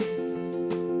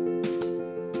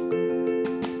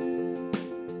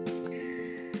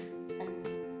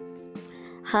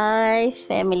Hi,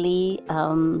 family.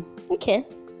 Okay.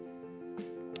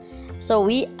 So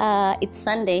it's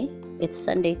Sunday. It's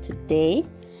Sunday today.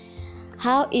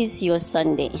 How is your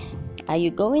Sunday? Are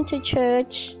you going to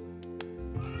church?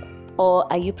 Or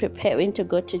are you preparing to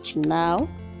go to church now?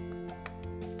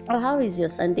 Or how is your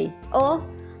Sunday? Or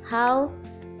how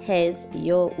has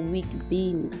your week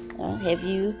been?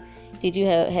 Did you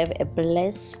have a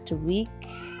blessed week?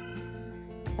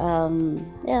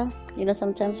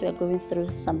 Sometimes we are going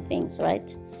through some things,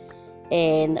 right?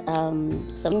 And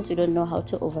some things we don't know how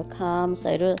to overcome.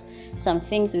 Some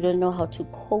things we don't know how to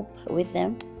cope with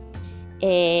them.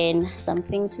 And some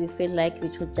things we feel like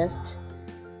we should just,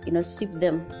 sweep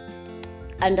them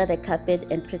under the carpet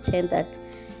and pretend that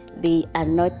they are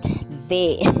not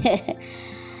there.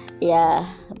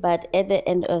 Yeah, but at the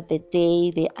end of the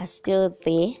day, they are still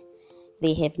there.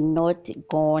 They have not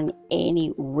gone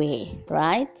anywhere,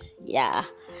 right? Yeah.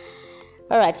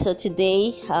 All right, so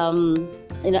today,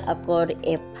 I've got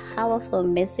a powerful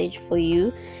message for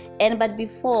you. But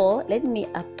before, let me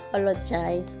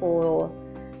apologize for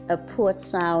a poor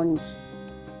sound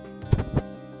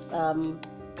from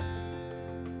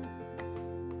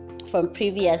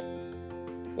previous.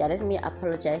 Yeah, let me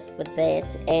apologize for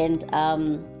that. And I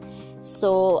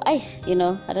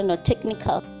don't know,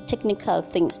 technical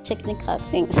things.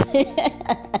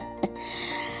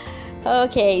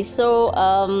 Okay, so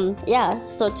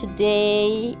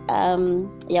today,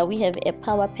 we have a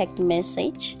power-packed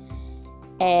message.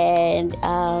 And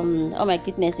oh my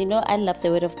goodness, I love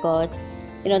the Word of God.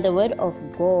 The Word of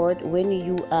God, when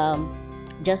you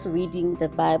just reading the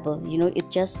Bible,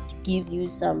 it just gives you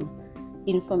some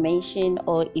information,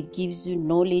 or it gives you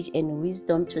knowledge and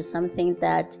wisdom to something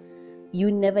that you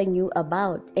never knew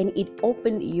about, and it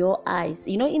opened your eyes.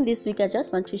 In this week, I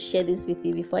just want to share this with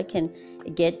you before I can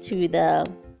get to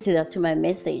my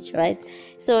message, right?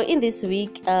 So in this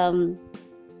week,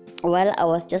 while I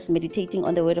was just meditating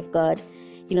on the Word of God,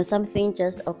 something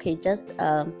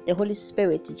the Holy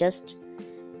Spirit just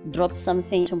dropped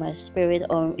something to my spirit,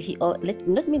 not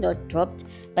dropped,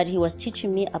 but He was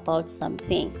teaching me about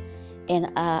something.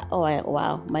 And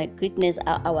wow, my goodness,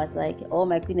 I was like, oh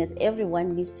my goodness,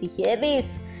 everyone needs to hear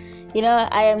this.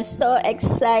 I am so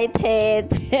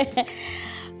excited.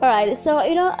 All right, so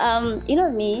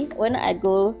me, when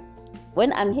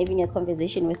I'm having a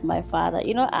conversation with my father,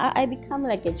 I become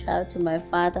like a child to my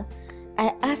father.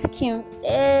 I ask him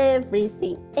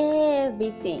everything. I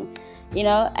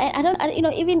don't,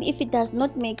 even if it does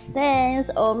not make sense,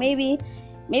 or maybe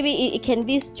it can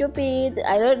be stupid,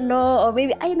 I don't know, or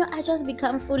maybe I just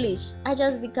become foolish. I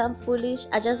just become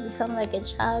like a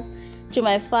child to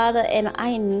my father, and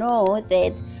I know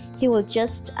that He will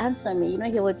just answer me.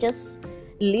 He will just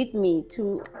lead me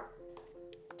to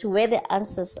where the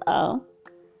answers are.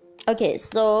 Okay,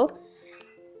 so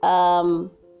let's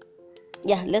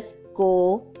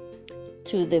go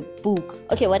to the book.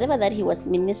 Okay, whatever that He was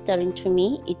ministering to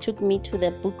me, it took me to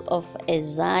the book of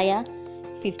Isaiah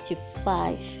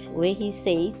 55, where He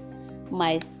says,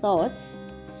 "My thoughts,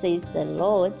 says the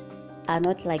Lord, are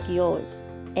not like yours,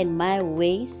 and my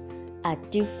ways are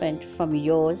different from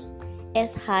yours.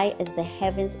 As high as the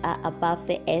heavens are above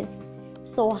the earth,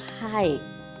 so high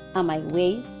are my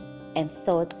ways and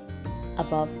thoughts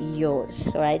above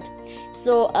yours." Right?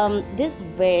 So this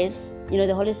verse,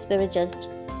 the Holy Spirit just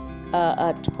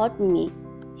taught me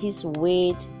His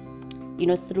word,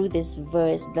 through this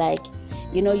verse. Like,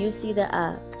 you see, there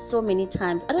are so many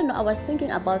times, I don't know, I was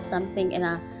thinking about something, and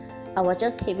I was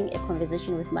just having a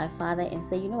conversation with my father and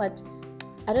say, what,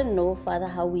 I don't know, Father,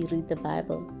 how we read the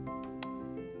Bible.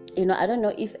 I don't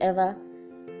know if ever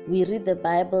we read the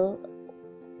Bible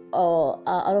or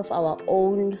out of our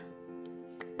own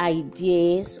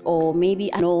ideas, or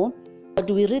maybe, or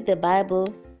do we read the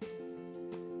Bible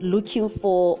looking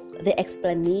for the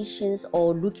explanations,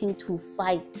 or looking to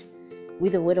fight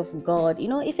with the Word of God?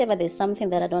 If ever there's something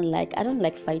that I don't like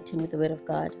fighting with the Word of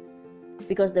God,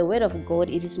 because the Word of God,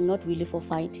 it is not really for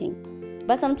fighting.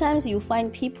 But sometimes you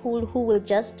find people who will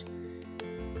just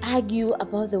argue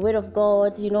about the Word of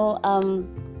God,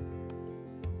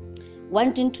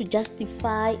 wanting to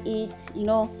justify it,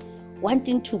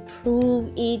 wanting to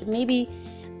prove it, maybe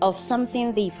of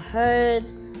something they've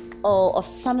heard, or of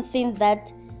something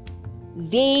that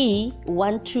they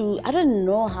want to, I don't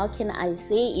know how can I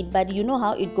say it, but you know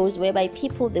how it goes, whereby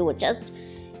people, they will just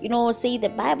say the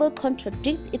Bible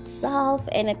contradicts itself,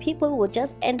 and people will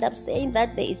just end up saying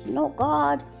that there is no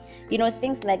God,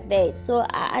 things like that. So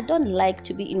I don't like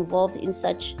to be involved in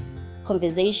such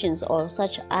conversations or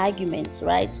such arguments,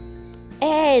 right?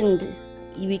 And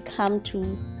we come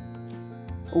to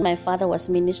my father was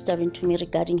ministering to me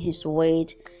regarding his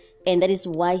word, And that is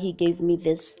why he gave me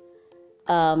this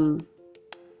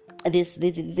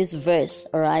this verse,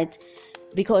 all right?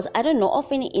 Because I don't know,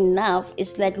 often enough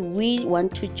it's like we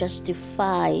want to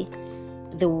justify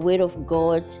the word of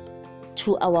God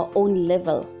to our own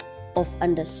level of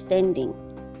understanding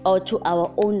or to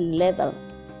our own level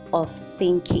of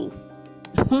thinking.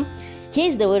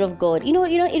 Here's the word of God. You know,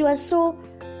 it was so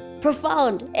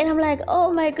profound, and I'm like,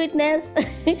 oh my goodness.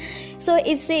 So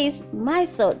it says, my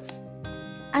thoughts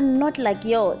are not like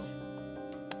yours.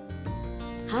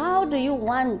 How do you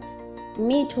want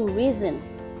me to reason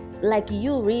like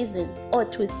you reason, or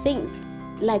to think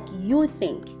like you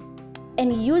think,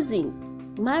 and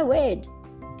using my word?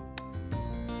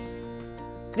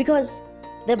 Because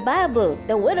the Bible,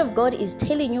 the word of God, is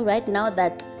telling you right now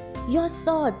that your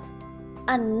thoughts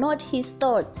are not his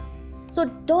thought. So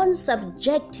don't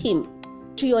subject him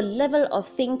to your level of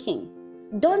thinking.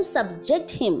 Don't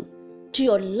subject him to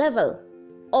your level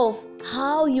of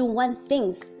how you want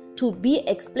things to be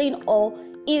explained, or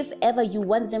if ever you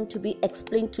want them to be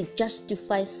explained to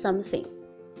justify something.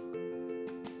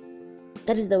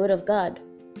 That is the word of God.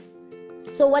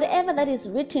 So whatever that is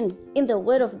written in the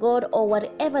word of God, or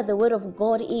whatever the word of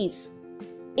God is,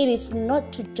 it is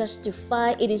not to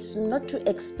justify, it is not to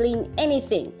explain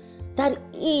anything that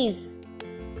is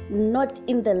not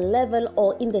in the level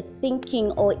or in the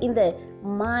thinking or in the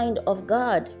mind of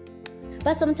God.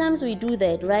 But sometimes we do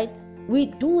that, right? We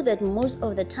do that most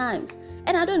of the times,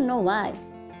 and I don't know why.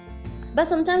 But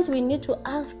sometimes we need to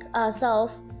ask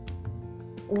ourselves,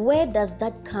 where does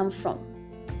that come from?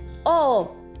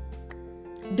 Or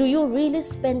do you really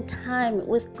spend time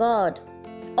with God?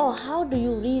 Or how do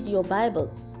you read your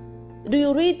Bible? Do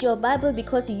you read your Bible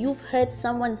because you've heard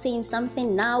someone saying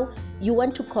something, now you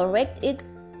want to correct it?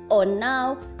 Or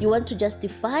now you want to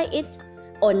justify it?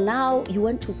 Or now you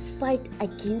want to fight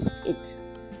against it?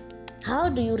 How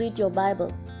do you read your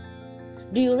Bible?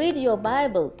 Do you read your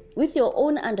Bible with your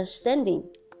own understanding,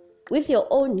 with your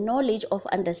own knowledge of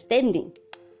understanding?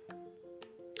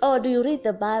 Or do you read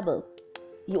the Bible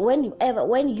when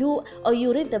you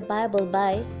read the Bible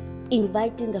by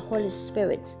inviting the Holy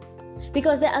Spirit?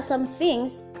 Because there are some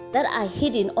things that are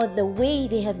hidden, or the way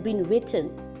they have been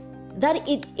written, that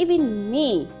even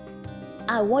me,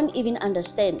 I won't even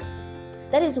understand.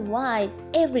 That is why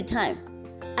every time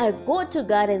I go to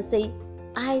God and say,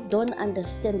 I don't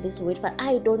understand this word, but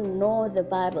I don't know the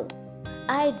Bible.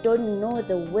 I don't know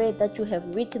the word that you have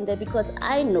written there, because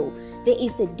I know there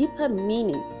is a deeper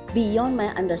meaning beyond my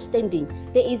understanding.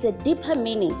 There is a deeper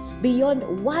meaning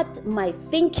beyond what my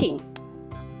thinking.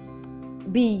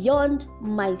 Beyond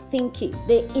my thinking,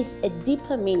 there is a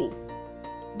deeper meaning.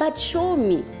 But show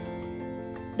me.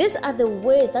 These are the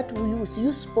words that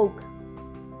you spoke.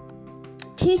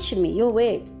 Teach me your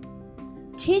word.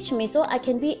 Teach me so I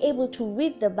can be able to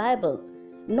read the Bible,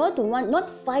 not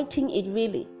fighting it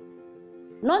really,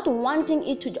 not wanting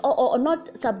it to, or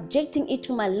not subjecting it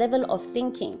to my level of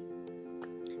thinking.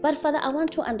 But Father, I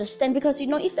want to understand, because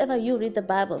if ever you read the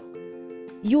Bible,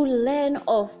 you learn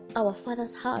of our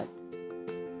Father's heart.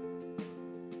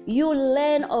 You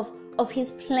learn of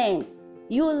his plan.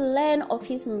 You learn of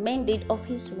his mandate, of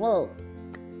his will,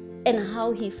 and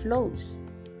how he flows.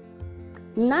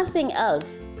 Nothing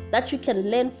else that you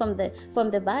can learn from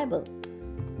the Bible.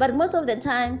 But most of the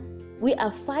time, we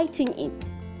are fighting it,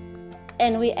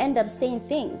 and we end up saying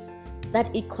things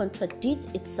that it contradicts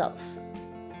itself.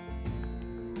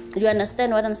 Do you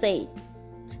understand what I'm saying?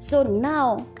 So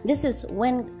now, this is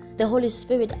when the Holy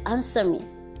Spirit answers me,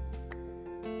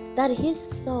 that his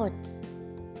thoughts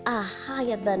are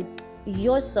higher than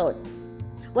your thoughts.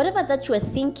 Whatever that you are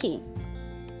thinking,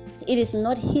 it is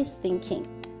not his thinking,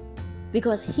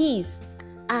 because his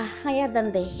are higher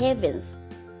than the heavens.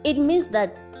 It means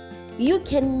that you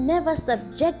can never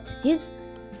subject his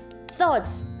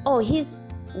thoughts or his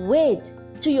word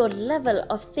to your level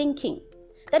of thinking.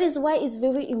 That is why it's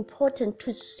very important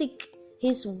to seek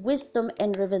his wisdom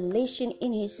and revelation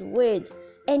in his word,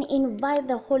 and invite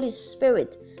the Holy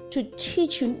Spirit to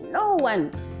teach you. No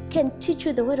one can teach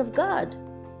you the word of God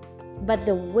but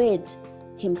the word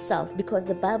himself, because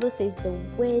the Bible says the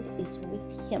word is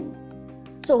with him.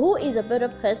 So who is a better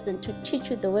person to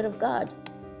teach you the word of God?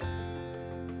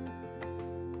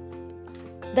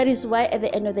 That is why at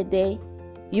the end of the day,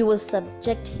 you will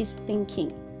subject his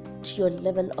thinking to your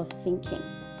level of thinking,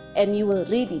 and you will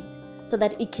read it so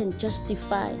that it can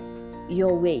justify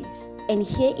your ways. And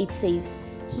here it says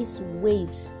his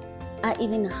ways are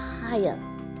even higher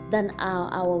than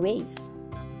our ways.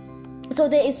 So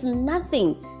there is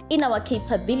nothing in our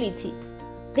capability.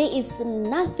 There is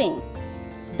nothing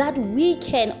that we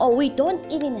can, or we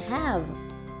don't even have,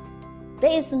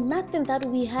 There is nothing that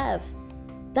we have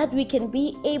that we can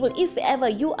be able, if ever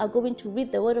you are going to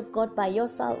read the Word of God by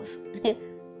yourself,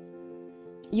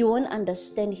 you won't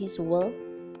understand His will.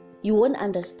 You won't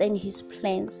understand His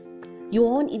plans. You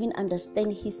won't even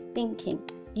understand His thinking.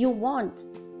 You won't,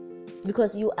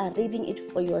 because you are reading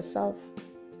it for yourself.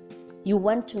 You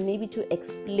want to maybe to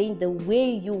explain the way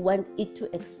you want it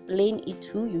to explain it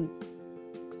to you.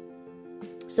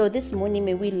 So this morning,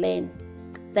 may we learn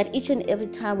that each and every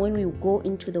time when we go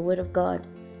into the Word of God,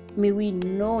 may we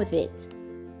know that,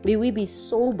 may we be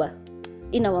sober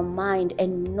in our mind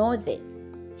and know that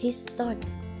His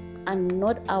thoughts are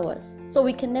not ours. So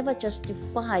we can never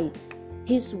justify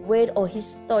His word or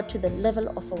His thought to the level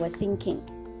of our thinking.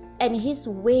 And His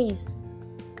ways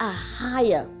are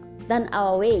higher than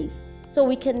our ways. So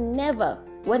we can never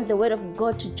want the Word of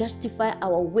God to justify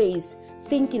our ways,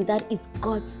 thinking that it's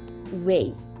God's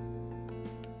way.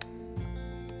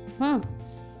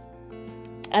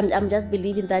 I'm just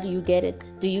believing that you get it.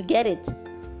 Do you get it?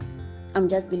 I'm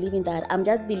just believing that. I'm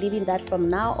just believing that from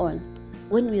now on,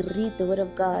 when we read the Word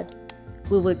of God,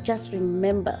 we will just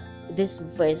remember this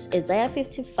verse, Isaiah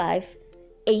 55,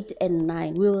 8 and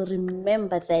 9. We will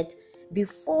remember that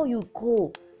before you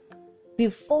go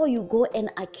and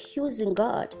accusing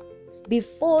God,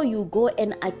 before you go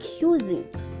and accusing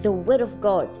the Word of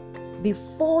God,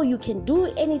 before you can do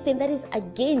anything that is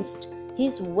against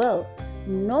His will,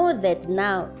 know that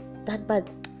now that, but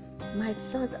my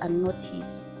thoughts are not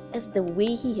His, as the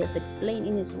way He has explained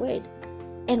in His word,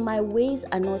 and my ways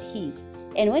are not His.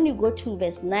 And when you go to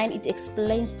verse 9, it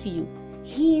explains to you,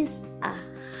 His are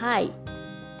high.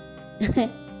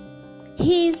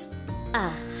 His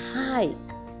are high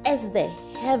as the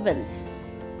heavens,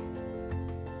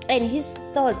 and His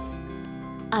thoughts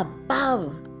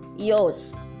above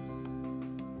yours.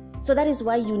 So that is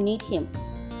why you need Him.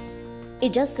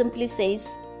 It just simply says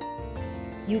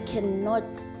you cannot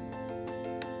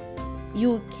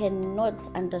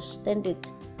understand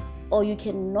it, or you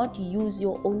cannot use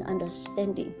your own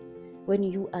understanding when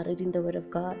you are reading the Word of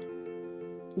God.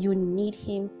 You need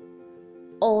Him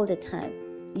all the time.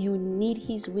 You need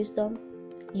His wisdom.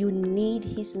 You need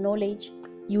His knowledge.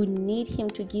 You need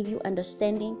Him to give you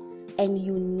understanding, and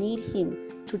you need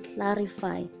Him to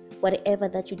clarify whatever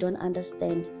that you don't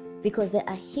understand, because there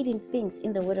are hidden things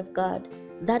in the Word of God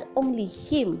that only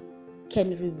Him can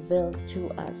reveal to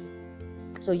us.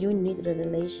 So you need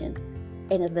revelation,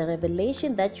 and the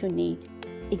revelation that you need,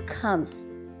 it comes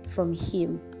from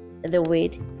Him, the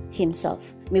Word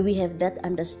Himself. May we have that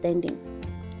understanding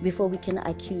before we can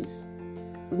accuse.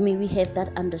 May we have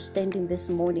that understanding this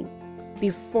morning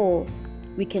before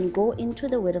we can go into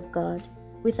the Word of God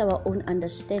with our own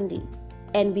understanding,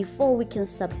 and before we can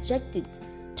subject it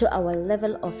to our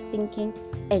level of thinking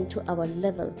and to our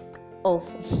level of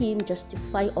Him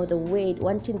justify, or the Word,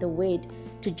 wanting the Word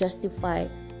to justify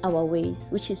our ways,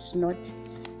 which is not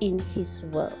in His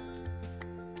will.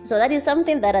 So that is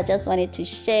something that I just wanted to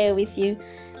share with you,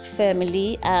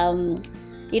 family.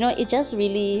 It just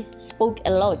really spoke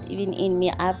a lot, even in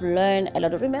me. I've learned a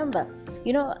lot. Remember,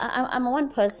 I'm one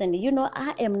person.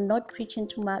 I am not preaching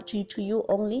to you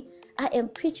only. I am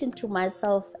preaching to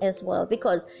myself as well,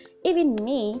 because even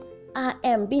me, I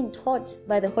am being taught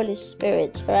by the Holy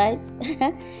Spirit, right?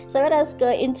 So let us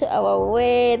go into our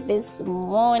word this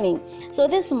morning. So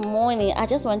this morning, I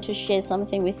just want to share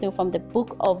something with you from the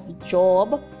book of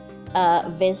Job,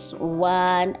 verse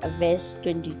 1, verse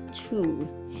 22.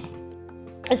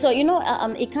 So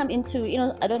it come into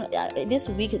this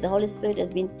week the Holy Spirit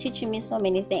has been teaching me so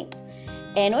many things,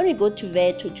 and when we go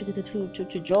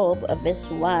to Job, verse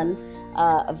 1,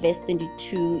 verse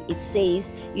 22, it says,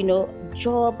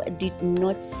 Job did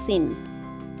not sin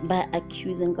by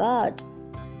accusing God.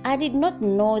 I did not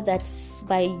know that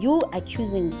by you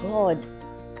accusing God,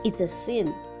 it's a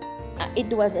sin. It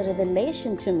was a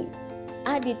revelation to me.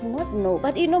 I did not know,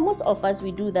 but most of us,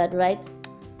 we do that, right?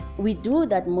 We do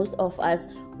that, most of us,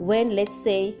 when, let's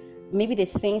say, maybe the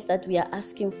things that we are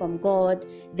asking from God,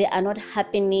 they are not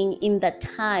happening in the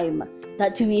time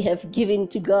that we have given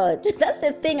to God. That's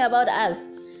the thing about us.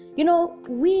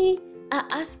 We are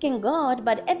asking God,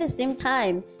 but at the same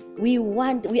time, we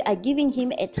are giving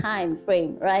Him a time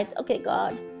frame, right? Okay,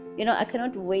 God, I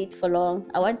cannot wait for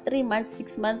long. I want 3 months,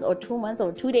 6 months, or 2 months,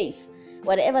 or 2 days.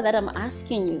 Whatever that I'm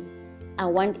asking you, I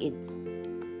want it.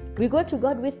 We go to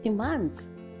God with demands.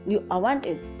 I want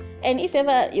it. And if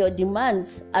ever your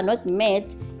demands are not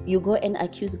met, you go and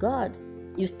accuse God.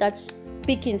 You start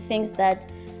speaking things that,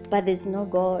 but there's no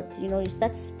God. You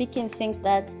start speaking things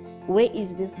that, where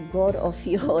is this God of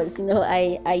yours?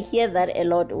 I hear that a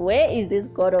lot. Where is this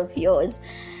God of yours?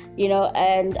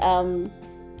 And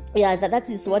Yeah, that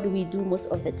is what we do most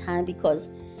of the time, because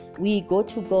we go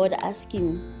to God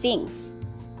asking things,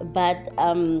 but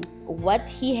what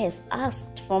He has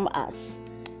asked from us,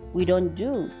 we don't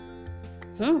do.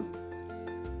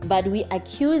 But we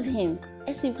accuse Him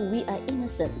as if we are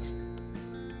innocent.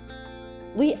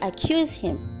 We accuse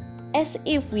Him as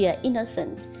if we are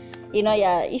innocent.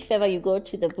 If ever you go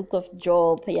to the book of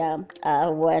Job,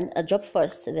 Job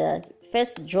first, the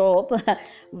first Job,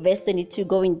 verse 22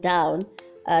 going down,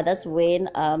 that's when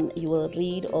you will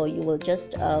read, or you will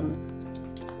just,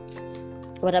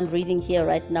 what I'm reading here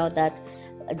right now, that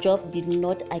Job did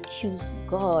not accuse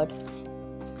God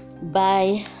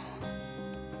by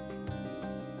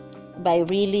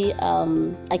really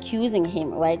accusing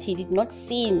Him, right? He did not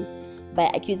sin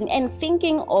by accusing and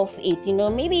thinking of it.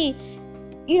 Maybe,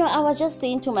 I was just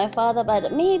saying to my father,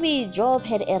 but maybe Job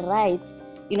had a right,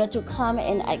 to come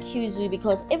and accuse you,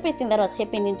 because everything that was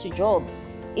happening to Job,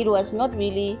 it was not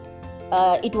really,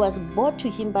 it was brought to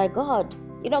him by God.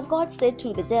 God said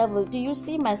to the devil, do you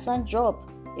see my son Job?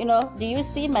 Do you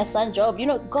see my son Job?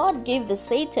 God gave the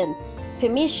Satan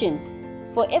permission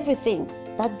for everything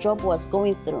that Job was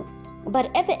going through.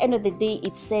 But at the end of the day,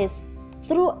 it says,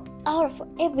 through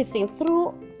everything,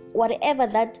 through whatever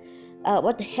that,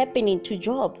 what happening to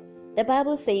Job, the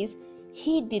Bible says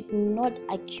he did not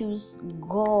accuse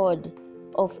God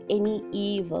of any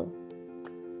evil.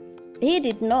 He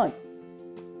did not.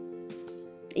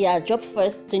 Job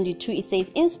verse 22, it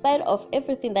says, in spite of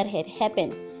everything that had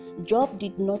happened, Job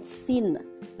did not sin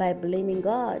by blaming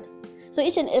God. So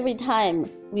each and every time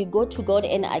we go to God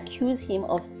and accuse Him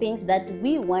of things that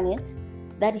we wanted,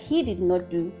 that He did not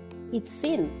do, it's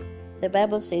sin. The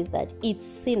Bible says that it's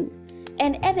sin.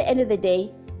 And at the end of the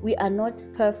day, we are not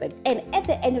perfect. And at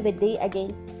the end of the day,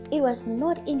 again, it was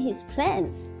not in His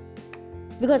plans.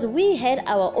 Because we had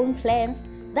our own plans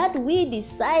that we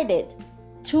decided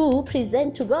to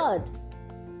present to God.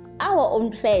 Our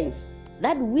own plans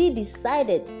that we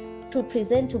decided to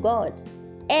present to God.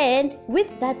 And with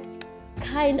that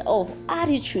kind of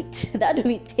attitude that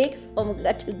we take from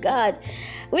God to God,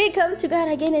 we come to God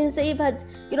again and say, but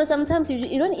sometimes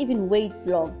you don't even wait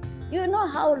long. You know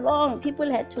how long people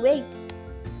had to wait.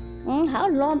 How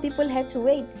long people had to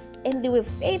wait, and they were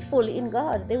faithful in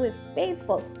God. They were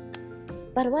faithful.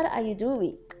 But what are you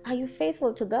doing? Are you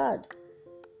faithful to God?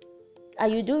 Are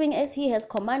you doing as He has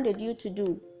commanded you to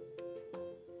do?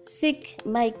 Seek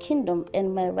my kingdom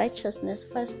and my righteousness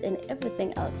first, and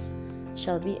everything else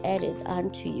shall be added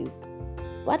unto you.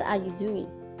 What are you doing?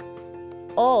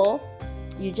 Or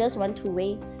you just want to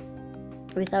wait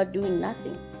without doing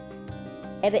nothing?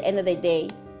 At the end of the day,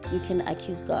 you can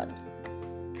accuse God.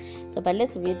 But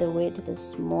let's read the word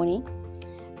this morning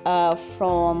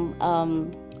from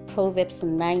Proverbs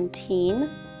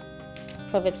 19.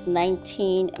 Proverbs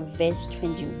 19, verse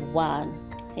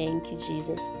 21. Thank you,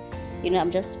 Jesus.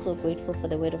 I'm just so grateful for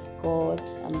the word of God.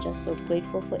 I'm just so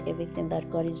grateful for everything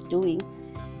that God is doing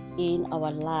in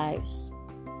our lives.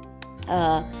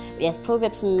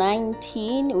 Proverbs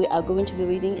 19, we are going to be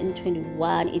reading in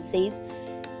 21. It says,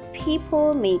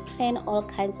 people may plan all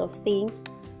kinds of things,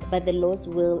 but the Lord's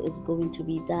will is going to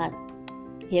be done.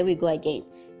 Here we go again.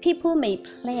 People may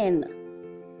plan.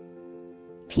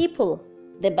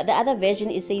 But the other version,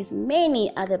 it says,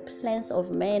 many are the plans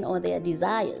of men or their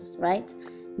desires, right?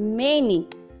 Many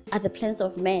are the plans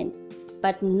of men,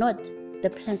 but not the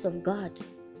plans of God.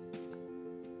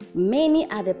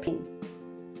 Many are the plans,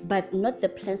 but not the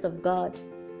plans of God.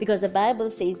 Because the Bible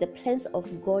says the plans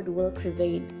of God will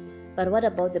prevail. But what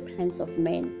about the plans of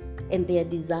men and their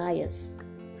desires?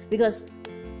 Because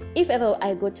if ever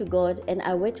I go to God and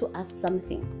I were to ask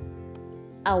something,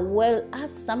 I will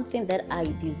ask something that I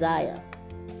desire,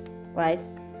 right?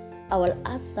 I will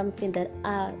ask something that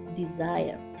I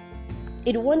desire.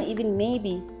 It won't even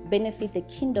maybe benefit the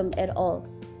kingdom at all.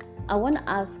 I won't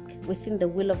ask within the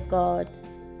will of God,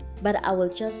 but I will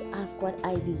just ask what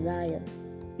I desire.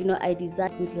 I desire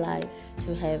good life,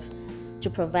 to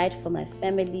provide for my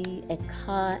family, a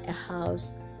car, a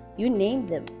house, you name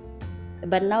them.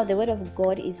 But now the word of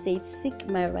God is saying, seek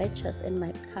my righteousness and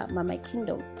my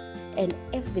kingdom, and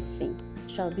everything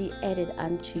shall be added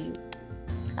unto you.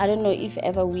 I don't know if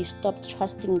ever we stopped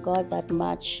trusting God that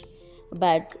much,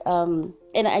 but and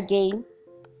again,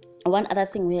 one other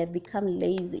thing, we have become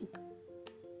lazy.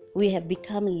 We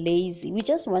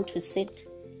just want to sit,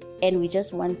 and we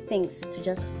just want things to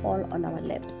just fall on our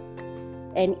lap.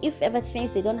 And if ever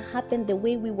things, they don't happen the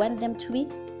way we want them to be,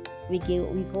 we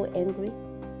go angry,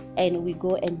 and we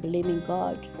go and blaming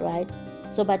God, right?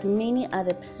 But many are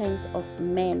the plans of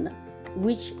men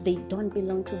which they don't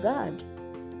belong to God.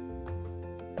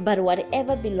 But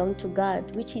whatever belongs to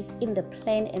God, which is in the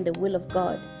plan and the will of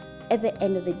God, at the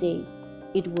end of the day,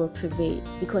 it will prevail,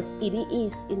 because it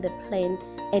is in the plan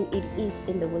and it is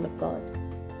in the will of God.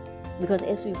 Because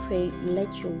as we pray,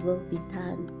 let your will be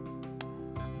done.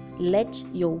 Let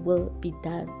your will be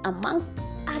done, amongst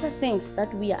other things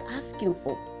that we are asking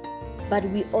for. But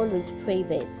we always pray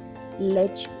that,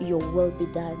 let your will be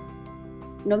done.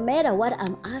 No matter what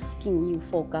I'm asking you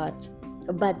for, God,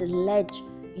 but let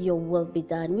your will be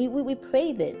done. We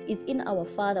pray that. It's in our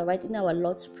Father, right? In our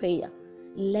Lord's Prayer.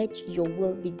 Let your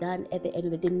will be done at the end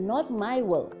of the day. Not my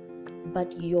will,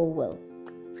 but your will.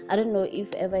 I don't know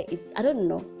if ever I don't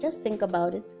know. Just think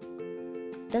about it.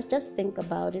 Just think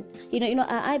about it.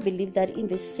 I believe that in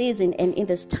this season and in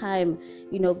this time,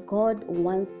 God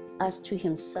wants us to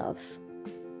Himself.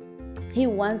 He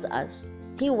wants us.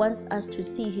 He wants us to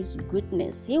see His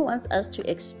goodness. He wants us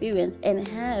to experience and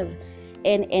have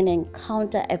an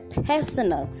encounter, a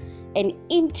personal, an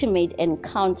intimate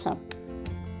encounter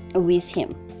with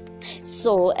Him.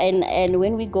 So, and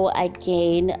when we go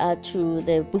again to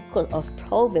the book of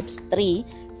Proverbs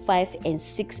 3:5 and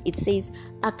 6, it says,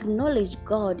 acknowledge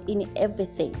God in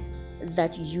everything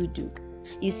that you do.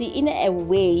 You see, in a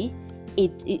way,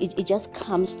 it just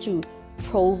comes to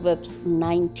Proverbs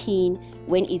 19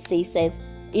 when it says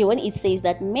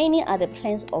that many are the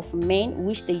plans of men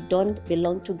which they don't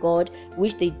belong to God,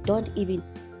 which they are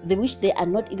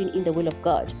not even in the will of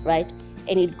God, right?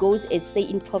 And it goes as say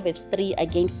in Proverbs 3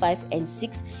 again 5 and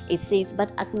 6, it says,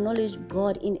 but acknowledge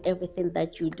God in everything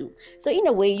that you do. So in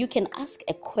a way, you can ask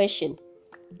a question: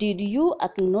 did you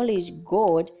acknowledge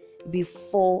God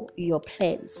before your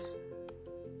plans?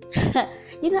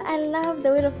 I love the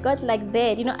word of God like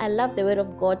that. I love the word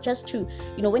of God just to,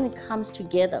 when it comes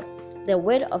together, the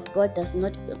word of God does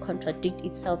not contradict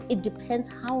itself. It depends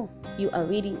how you are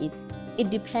reading it. It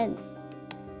depends.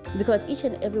 Because each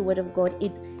and every word of God,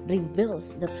 it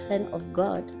reveals the plan of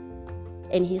God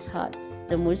and His heart,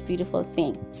 the most beautiful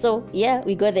thing. So yeah,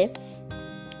 we go there.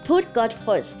 Put God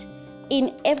first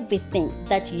in everything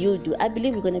that you do. I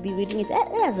believe we're going to be reading it.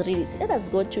 Let us read it. Let us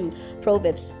go to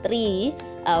Proverbs 3,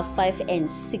 5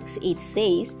 and 6. It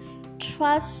says,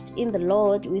 trust in the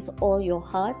Lord with all your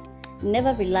heart.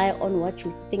 Never rely on what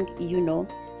you think you know.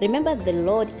 Remember the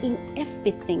Lord in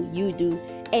everything you do,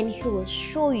 and He will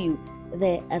show you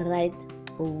the right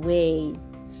way.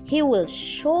 He will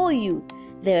show you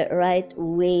the right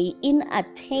way in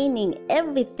attaining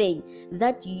everything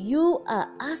that you are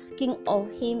asking of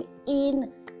Him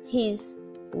in His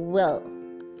will.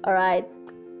 All right.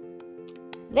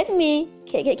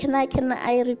 Can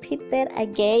I repeat that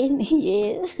again?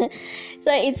 Yes.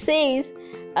 So it says,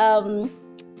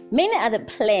 many are the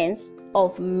plans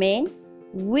of men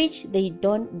which they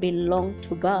don't belong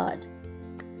to God,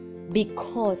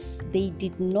 because they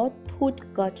did not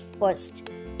put God first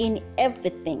in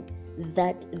everything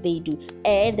that they do.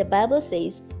 And the Bible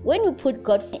says, when you put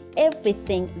God in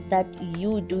everything that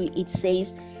you do, it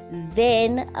says,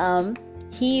 then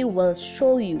He will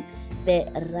show you the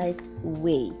right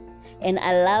way. And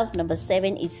I love number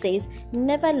 7. It says,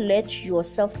 never let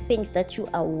yourself think that you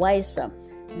are wiser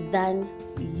than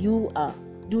you are.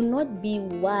 Do not be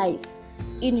wise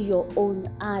in your own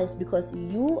eyes, because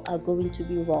you are going to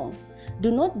be wrong.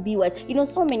 Do not be wise.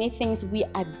 So many things we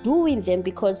are doing them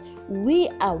because we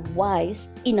are wise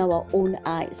in our own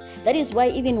eyes. That is why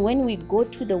even when we go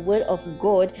to the Word of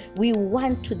God, we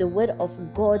want to the Word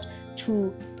of God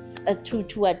to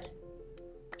what?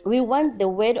 We want the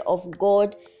Word of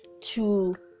God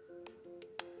to,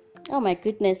 oh my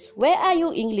goodness, where are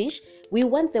you, English? We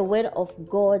want the Word of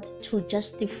God to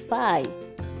justify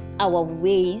our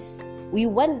ways. We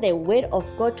want the Word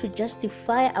of God to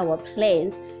justify our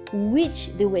plans, which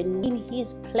they were in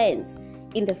His plans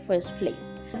in the first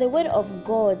place. The Word of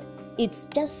God, it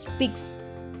just speaks,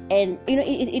 and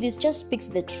it just speaks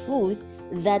the truth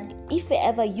that if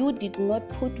ever you did not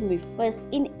put me first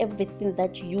in everything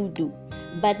that you do,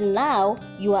 but now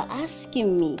you are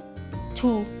asking me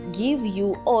to give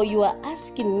you, or you are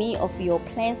asking me of your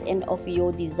plans and of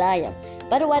your desire.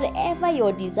 But whatever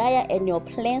your desire and your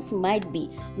plans might be,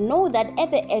 know that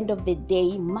at the end of the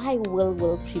day, my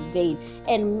will prevail.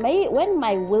 And when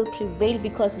my will prevail,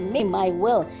 because my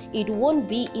will, it won't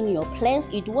be in your plans,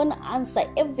 it won't answer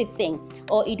everything,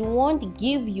 or it won't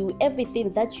give you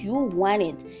everything that you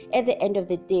wanted. At the end of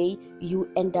the day, you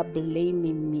end up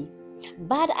blaming me.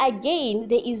 But again,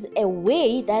 there is a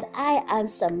way that I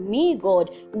answer me,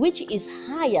 God, which is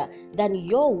higher than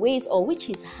your ways, or which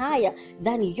is higher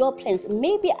than your plans.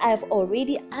 Maybe I've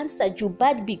already answered you,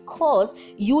 but because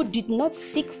you did not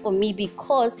seek for me,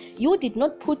 because you did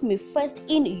not put me first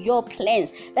in your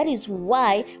plans, that is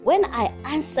why when I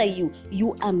answer you,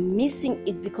 you are missing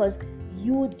it, because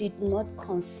you did not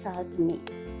consult me.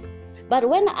 But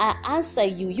when I answer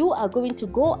you, you are going to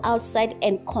go outside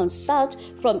and consult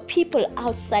from people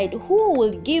outside who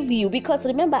will give you, because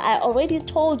remember, I already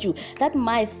told you that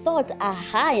my thoughts are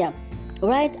higher,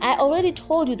 right? I already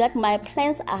told you that my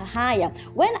plans are higher.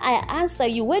 When I answer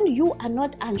you, when you are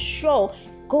not unsure,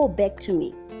 go back to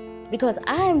me, because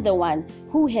I am the one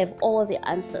who have all the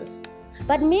answers.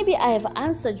 But maybe I have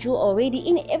answered you already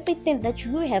in everything that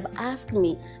you have asked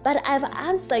me, but I've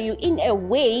answered you in a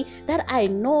way that I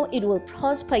know it will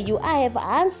prosper you. I have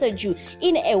answered you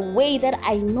in a way that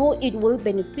I know it will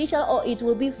be beneficial, or it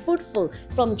will be fruitful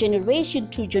from generation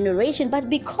to generation. But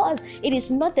because it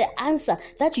is not the answer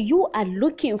that you are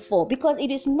looking for, because it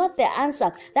is not the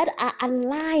answer that are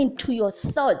aligned to your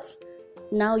thoughts,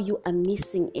 now you are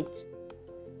missing it.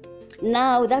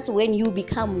 Now that's when you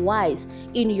become wise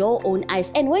in your own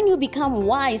eyes. And when you become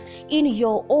wise in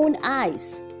your own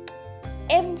eyes,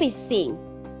 everything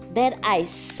that I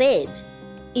said,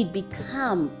 it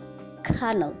become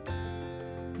carnal,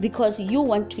 because you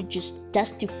want to just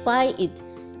justify it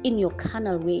in your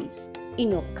carnal ways,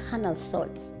 in your carnal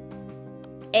thoughts.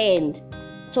 And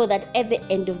so that at the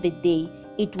end of the day,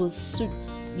 it will suit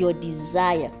your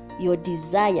desire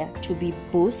to be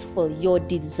boastful, your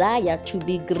desire to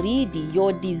be greedy,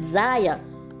 your desire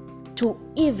to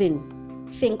even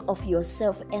think of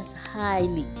yourself as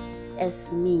highly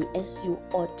as me, as you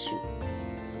ought to.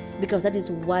 Because that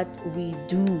is what we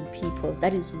do, people.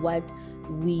 That is what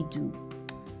we do.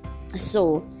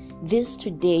 So this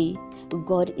today,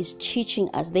 God is teaching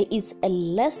us. There is a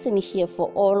lesson here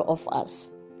for all of us.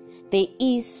 There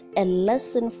is a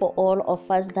lesson for all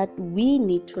of us that we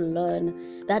need to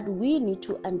learn, that we need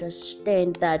to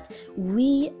understand, that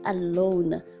we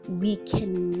alone, we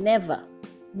can never,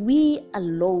 we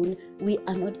alone, we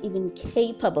are not even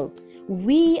capable.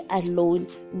 We alone,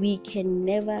 we can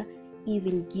never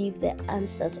even give the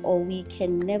answers, or we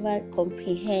can never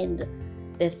comprehend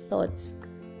the thoughts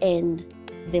and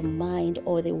the mind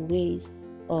or the ways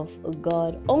of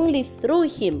God. Only through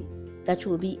Him that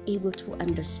you will be able to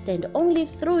understand. Only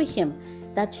through Him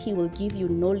that He will give you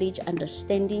knowledge,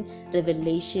 understanding,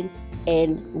 revelation,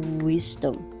 and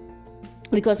wisdom.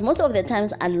 Because most of the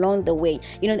times along the way,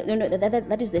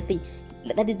 that is the thing.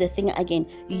 That is the thing again.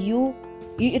 You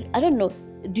I don't know.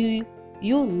 Do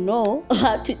you know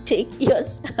how to take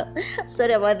yourself?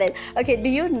 Sorry about that. Okay. Do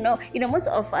you know? Most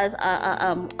of us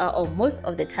or most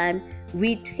of the time,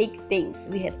 we take things.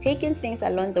 We have taken things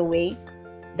along the way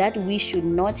that we should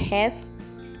not have,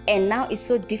 and now it's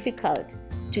so difficult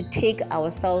to take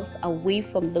ourselves away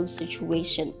from those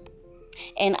situations.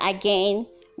 And again,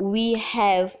 we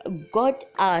have got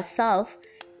ourselves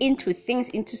into things,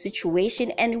 into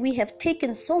situation, and we have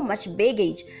taken so much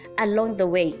baggage along the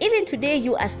way. Even today,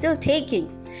 you are still taking.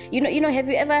 Have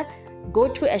you ever go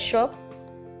to a shop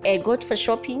and go for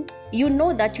shopping? You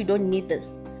know that you don't need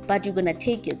this, but you're gonna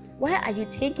take it. Why are you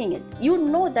taking it? You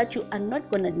know that you are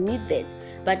not gonna need that,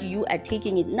 but you are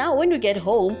taking it. Now when you get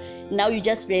home, now you're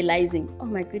just realizing, oh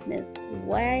my goodness,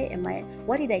 why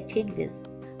did I take this?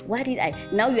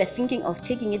 Now you are thinking of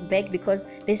taking it back, because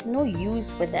there's no use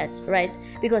for that, right?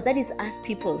 Because that is us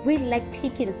people. We like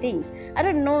taking things. I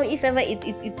don't know if ever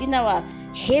it's in our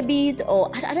habit,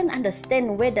 or I don't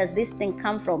understand where does this thing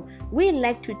come from. We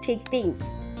like to take things,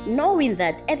 knowing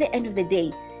that at the end of the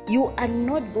day, you are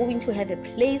not going to have a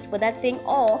place for that thing,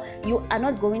 or you are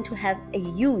not going to have a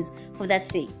use for that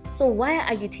thing. So why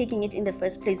are you taking it in the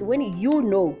first place when you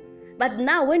know? But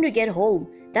now when you get home,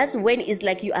 that's when it's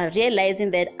like you are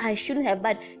realizing that I shouldn't have.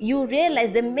 But you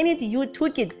realize the minute you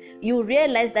took it, you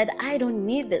realize that I don't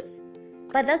need this.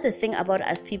 But that's the thing about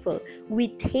us people. We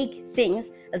take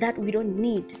things that we don't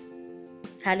need.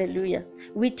 Hallelujah.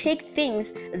 We take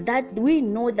things that we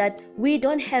know that we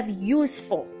don't have use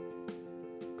for.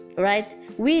 Right?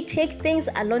 We take things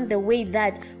along the way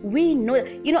that we know,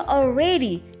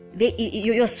 already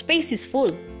your space is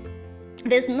full.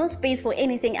 There's no space for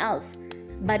anything else.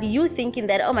 But you thinking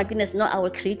that, oh my goodness, no, I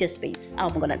will create a space.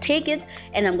 I'm going to take it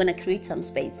and I'm going to create some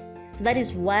space. So that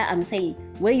is why I'm saying,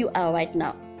 where you are right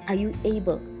now, are you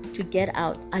able to get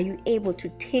out? Are you able to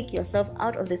take yourself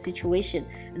out of the situation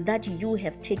that you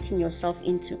have taken yourself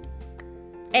into?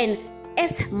 And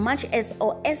as much as,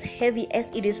 or as heavy as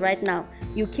it is right now,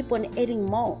 you keep on adding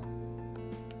more.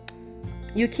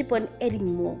 You keep on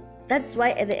adding more. That's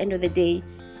why at the end of the day,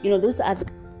 those are the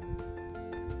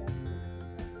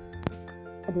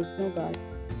there's no God.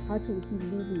 How can He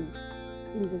leave me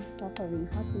in this suffering?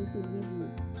 How can He leave me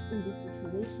in this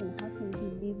situation? How can He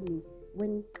leave me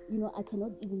when I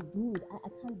cannot even do it? I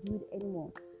can't do it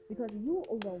anymore, because you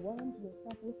overwhelmed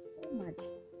yourself with so much.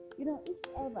 If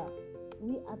ever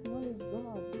we acknowledge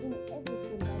God in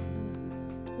everything that we do,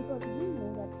 because we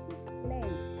know that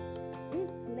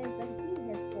His plans that He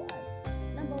has for us,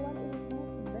 number one, it is not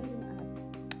to burden us.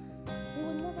 He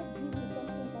will never give you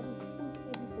something that is too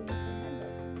heavy for you to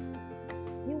handle.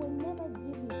 He will never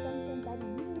give you something that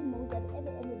you know that at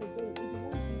the end of the day it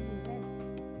won't give you rest.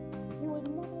 He will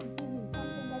never give you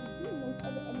something that He knows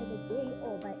at the end of the day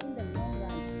or by in the long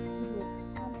run it will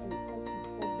come and cause you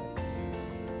problems.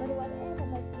 But whatever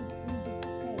that is in His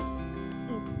plans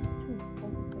is to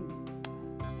prosper you.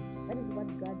 That is what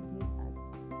God gives us.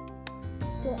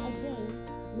 So again,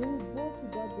 may we go to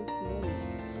God this morning,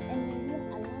 and may He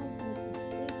allow Him to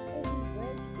take every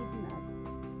branch in us,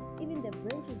 even the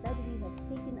branches that we have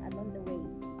taken along the way.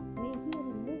 May He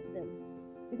remove them,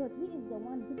 because He is the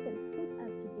one who can put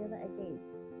us together again.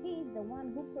 He is the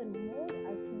one who can mold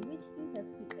us to which He has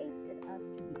created us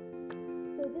to be.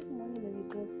 So this morning, may we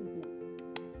go to Him.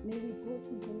 May we go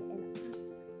to Him and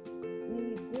ask. May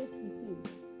we go to Him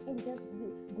and just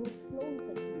go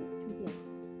closer to Him.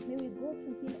 May we go to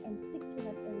Him and seek to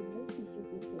have a relationship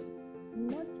with Him,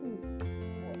 not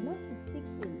to seek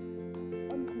Him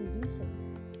on conditions,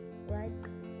 right?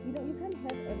 You can't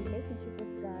have a relationship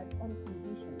with God on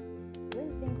conditions. When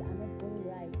things are not going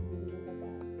right, you remember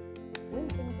God. When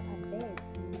things are bad,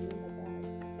 you remember God.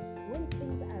 When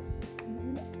things are,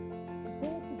 go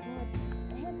to God,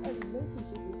 have a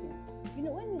relationship with Him.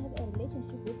 When you have a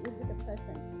relationship with a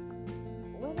person,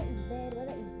 whether it's bad,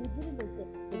 whether it's good, during the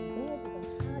bad, the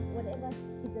hard, whatever,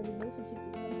 it's a relationship,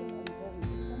 it's something ongoing,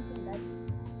 it's something that,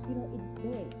 it's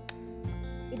there.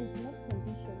 It is not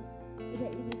conditions, it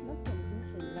is not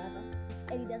condition rather,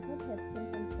 and it does not have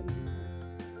terms and conditions.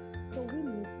 So we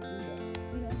need to do that.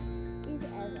 If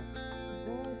ever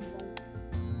God wants us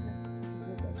to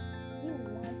go back, He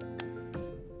wants us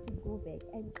to go back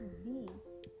and to be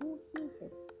who He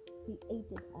has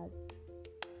created us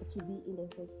to be in the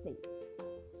first place.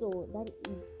 So that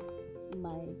is my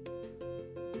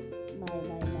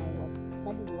what.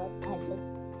 That is what I just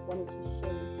wanted to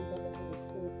share with you, that the Holy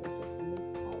Spirit will just make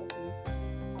powerful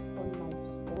upon my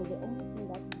soul. The only thing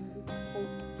that really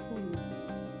spoke to me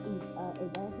is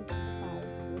Isaiah 55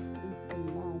 verse 8 and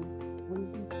 9, when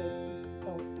He said His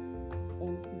thoughts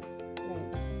and His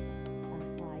plans are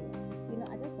higher.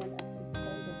 I just want us to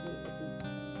turn the way a bit.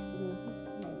 His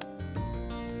plans,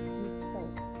 His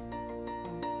thoughts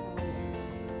are higher.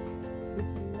 They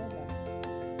can never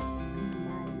be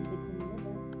mine. They can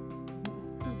never be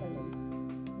equivalent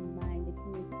to mine. They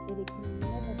can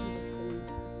never be the same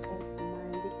as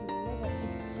mine. They can never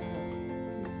equal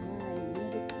to mine.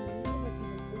 They can never be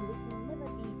the same. They can never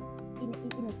be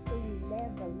in the same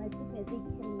level. My goodness, they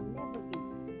can never be.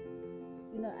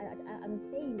 I'm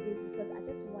saying this because I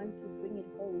just want to bring it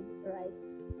home, right?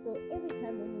 So every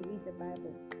time when you read the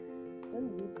Bible,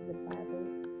 don't read the Bible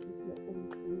with your own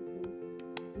thinking,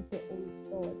 with your own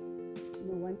thoughts,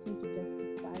 wanting to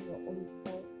justify your own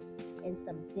thoughts and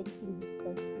subjecting His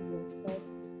thoughts to your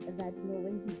thoughts, that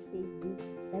when He says this,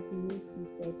 that means He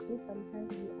said this. Sometimes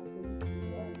you are going to be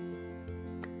wrong.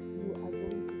 You are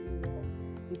going to be wrong,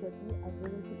 because you are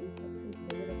going to interpret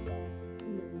the Word of God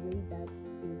in a way that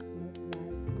is not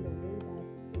right, in a way that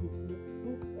it is not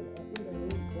truthful, or in a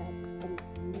way that it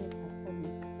is not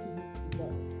according to His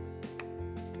word.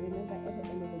 Remember, at the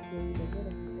end of the day, the Word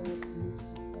of God needs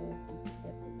to serve His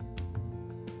purpose.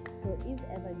 So if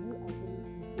ever you are going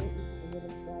to go into the Word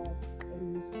of God and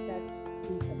you start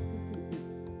interpreting it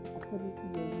according to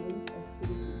your ways of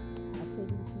thinking,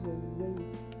 according to your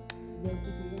ways, then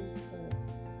it will serve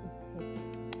its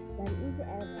purpose. That if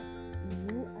ever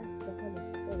you ask the Holy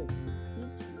Spirit to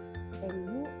teach you, and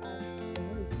you ask the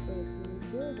Holy Spirit to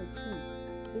reveal the truth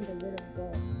in the Word of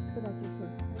God, so that you can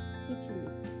start teaching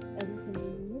it and you can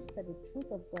minister the truth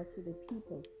of God to the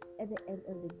people, at the end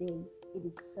of the day, it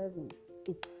is serving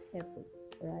its purpose,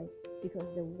 right? Because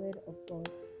the Word of God,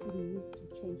 it needs to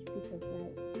change people's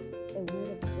lives. The Word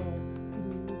of God, it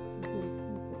needs to heal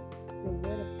people. The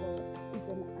Word of God is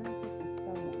an answer to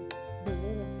someone. The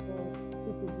Word of God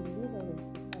is a deliverance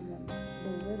to someone.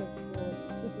 The Word of God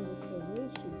is a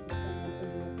restoration to someone in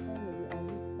their family, or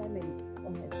his family,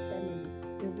 or her family.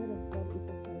 The Word of God is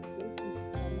a salvation to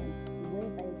someone,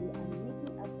 whereby they are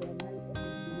making up their mind at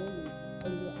this moment,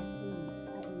 and they are saying,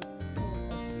 I am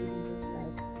tired of living this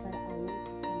life, but I want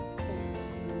to come closer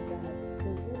to you, God.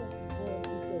 The Word of God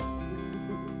is a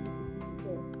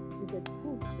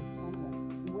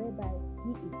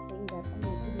saying that, oh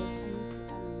my goodness, I need to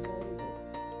unlearn this.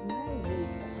 My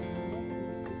ways that I'm not in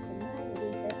the picture, my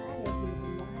ways that I have been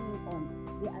relying on,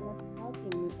 they are not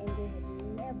helping me, and they have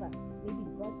never maybe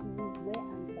got me where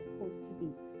I'm supposed to be.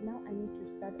 Now I need to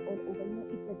start all over.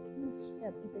 It's a clean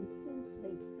step, it's a clean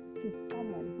slate to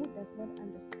someone who does not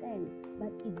understand,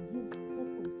 but it gives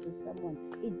purpose to someone,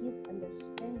 it gives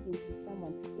understanding to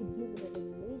someone, it gives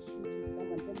revelation to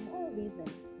someone. The more reason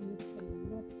you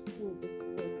cannot steal this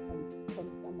word from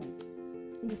someone.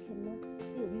 You cannot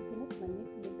steal, you cannot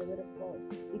manipulate the word of God,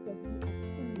 because you are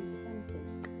stealing something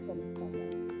from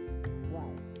someone. Wow,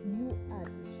 you are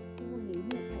stealing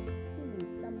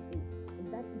something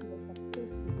that it was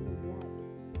supposed to be life,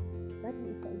 that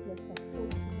it was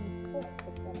supposed to be hope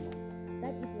for someone,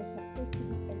 that it was supposed to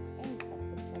be an anchor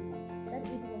for someone, that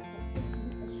it was supposed to be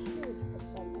a shield for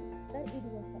someone, that it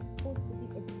was supposed to be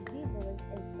a deliverance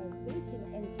and salvation,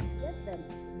 and to get them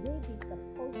where they're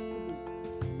supposed to be.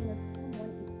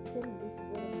 Someone is hearing this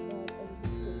word of God and he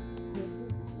says, no,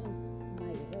 this is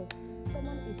my rest.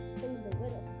 Someone is hearing the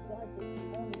word of God this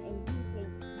morning and he says,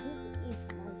 this is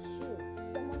my shield.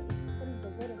 Someone is hearing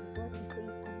the word of God who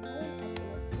says, I know I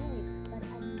cannot do it, but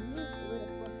I need the word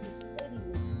of God to steady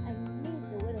me. I need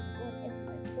the word of God as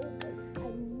my focus.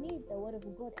 I need the word of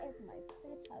God as my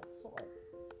fertile soil.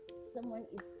 Someone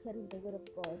is carrying the word of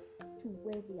God to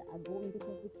where they are going,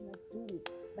 because they cannot do it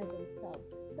by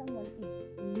themselves. Someone is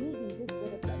needing this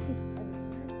word of God. It's a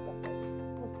life support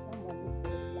for someone,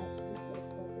 this word of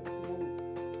God this morning.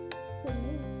 So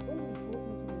when we go into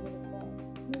the word of God,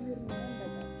 we will remember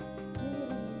that. We will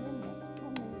remember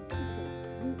how many people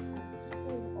we are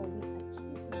destroying, or we are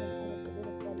cheating them out of the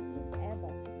word of God. If ever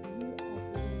we are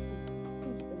going to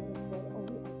preach the word of God, or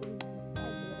we are going to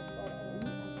fight the word of God, or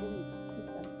we are going to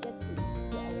subject it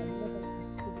to our level of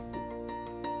activity.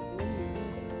 When we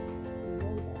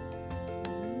know that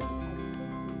you are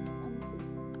taking something,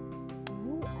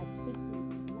 you are taking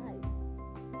life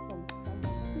from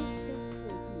someone who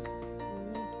desperately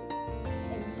needs it,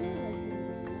 and who has been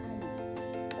relying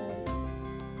on it.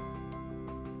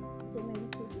 So may we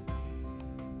take it.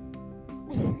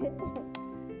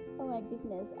 Oh my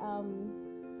goodness.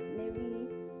 Maybe.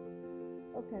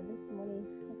 Okay, this morning.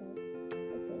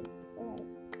 Okay. All right.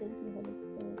 Thank you, Holy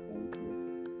Spirit. Thank you.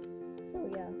 So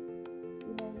yeah,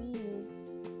 we need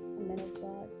a man of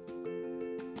God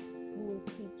who will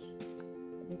teach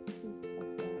the truth of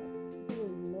God, who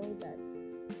will know that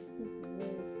his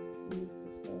word needs to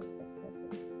serve a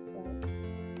purpose, right?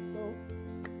 So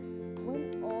when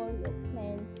all your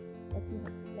plans that you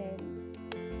have planned,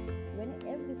 when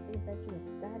everything that you have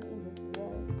done in this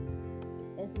world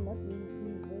has not really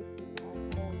been working out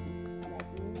for you, and I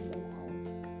believe when I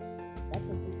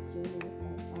started this journey with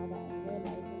my father and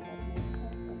realizing that my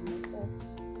hands were not off,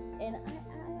 and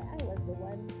I was the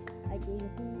one again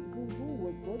who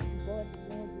would go to God,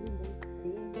 during those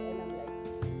days, and I'm like,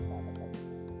 Father, but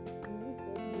you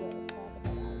said you were a father,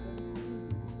 but I don't see you,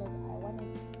 because I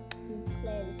wanted his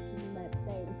plans to be my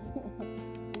plans,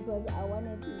 because I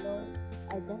wanted,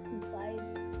 I justified,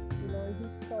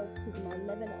 his thoughts to my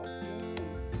level of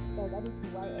thinking. So that is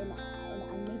why, and I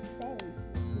made plans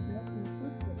did not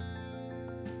include them,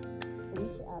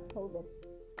 which Proverbs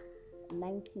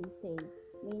 19 says,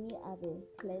 many are the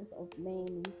plans of men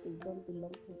which they don't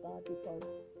belong to God, because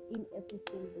in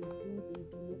everything they do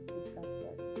not put God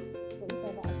first. So if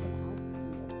ever I can ask you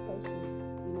a question,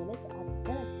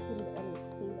 let us put it on a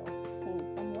scale of 10,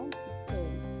 from 1 to 10,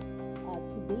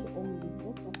 today only,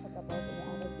 let's not talk about the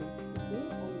other days, today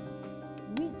only,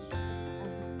 which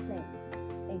are his plans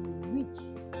and which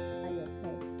are your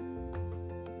plans?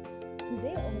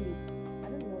 Today only, I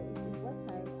don't know, what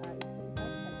time, it's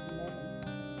 11.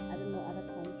 I don't know other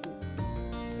countries,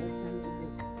 what time is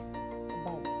it?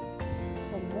 But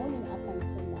from morning up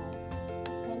until now,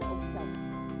 10 o'clock,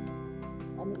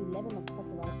 11 o'clock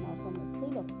right now, from a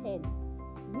scale of 10,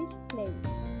 which plans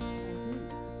are his?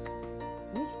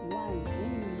 Which one,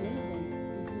 when you name them,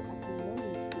 did you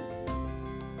acknowledge it?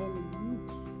 And which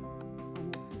are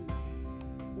not his?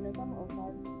 Some of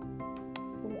us,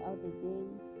 throughout the day,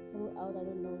 throughout, I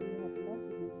don't know, we have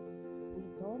nothing. We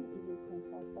don't even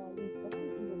consult God. We don't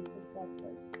even put God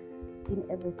first in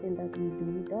everything that we do.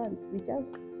 We don't. We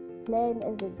just plan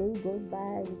as the day goes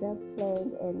by. We just plan,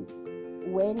 and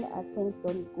when things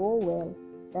don't go well,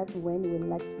 that's when we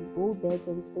like to go back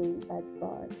and say, but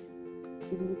God,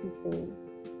 didn't you say?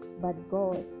 But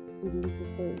God, didn't you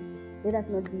say? Let us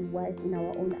not be wise in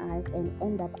our own eyes and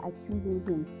end up accusing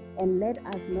him. And let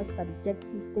us not subject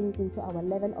his thinking to our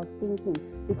level of thinking,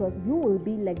 because you will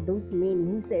be like those men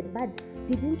who said, but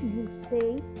Didn't you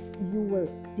say you will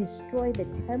destroy the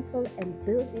temple and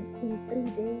build it in 3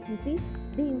 days? You see,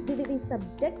 they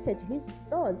subjected his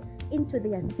thoughts into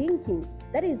their thinking.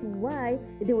 That is why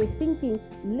they were thinking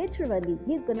literally,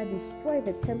 he's going to destroy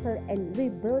the temple and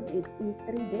rebuild it in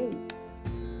 3 days.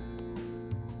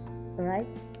 All right?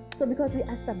 So because we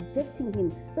are subjecting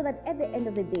him, so that at the end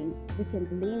of the day, we can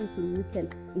blame him, we can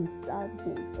insult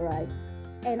him, right?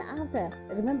 And after,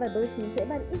 remember those who say,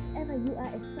 but if ever you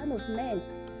are a son of man,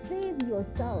 save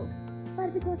yourself.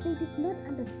 But because they did not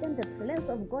understand the plans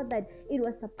of God, that it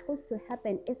was supposed to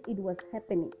happen as it was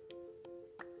happening.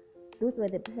 Those were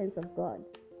the plans of God.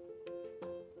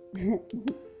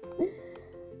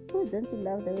 Oh, don't you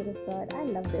love the word of God? I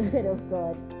love the word of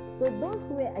God. So those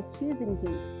who were accusing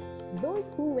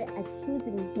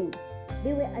him,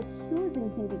 they were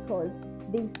accusing him because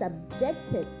they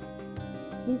subjected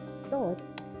his thought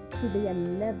to their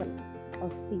level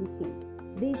of thinking.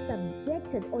 They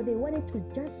subjected, or they wanted to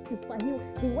justify him.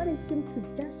 They wanted him to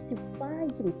justify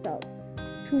himself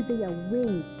to their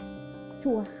ways,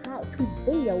 to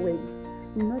their ways,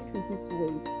 not to his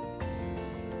ways.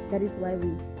 That is why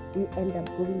we end up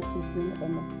going to him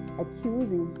and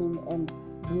accusing him and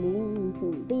blaming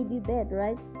him. They did that,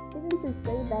 right? Didn't you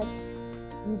say that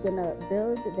you're gonna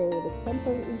build the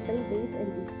temple in 3 days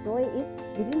and destroy it?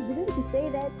 Didn't you say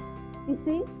that? You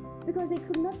see, because they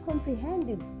could not comprehend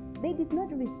it. They did not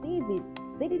receive it.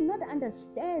 They did not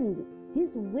understand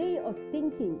his way of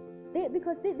thinking.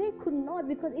 Because they could not,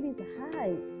 because it is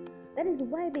high. That is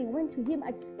why they went to him.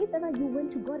 If ever you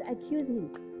went to God, accuse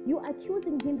him. You're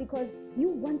accusing him because you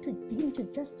want him to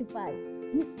justify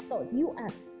his thoughts. You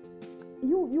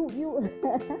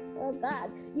oh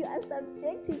God, you are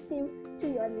subjecting him to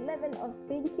your level of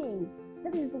thinking.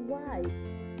 That is why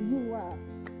you are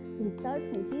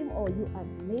insulting him, or you are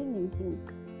blaming him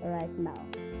right now.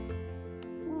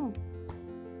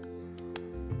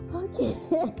 Okay.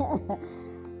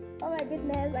 Oh my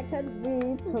goodness, I can't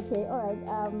breathe. Okay, all right.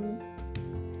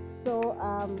 So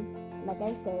like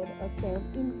I said, okay,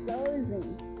 in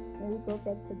closing, may we go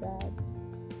back to God.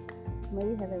 May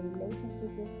we have a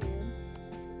relationship with him,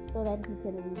 so that he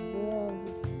can reveal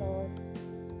his thoughts,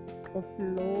 the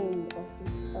flow of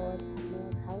his thoughts,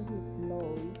 how he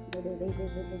flows, the way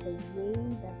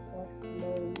that thought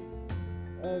flows.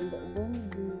 And when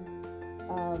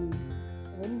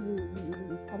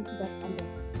you come to that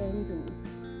understanding,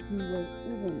 he will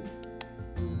even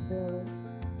reveal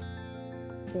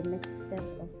the next step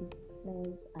of his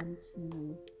plans unto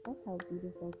you. That's how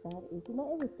beautiful God is.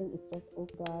 Everything is just, oh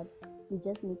God, you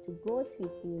just need to go to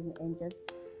him and just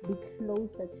be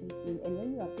closer to him. And when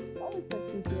you are closer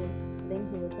to him, then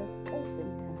he will just open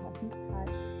his heart,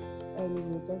 and you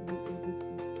will just be able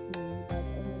to see that,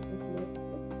 oh my goodness,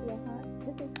 this is your heart.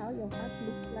 This is how your heart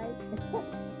looks like.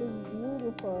 It's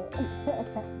beautiful.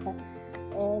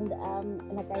 And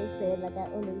like I said, like I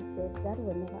always said, God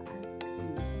will never ask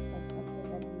you for something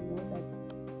that you know that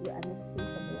you are not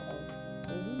capable of.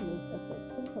 So he knows that you're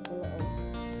capable of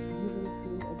giving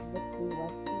him exactly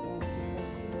what he wants.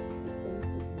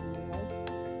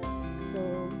 So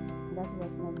that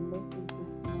was my message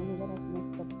this morning. Let us not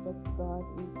subject God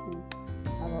into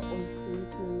our own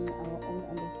thinking, our own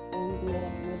understanding. Let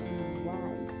us not be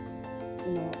wise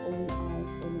in our own eyes,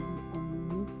 and we are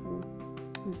missing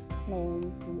his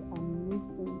plans, we are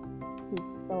missing his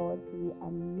thoughts, we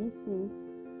are missing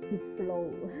his flow.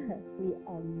 We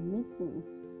are missing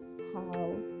how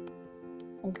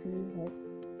he has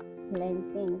planned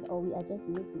things, or we are just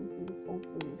missing things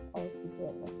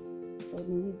altogether. So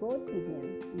may we go to him,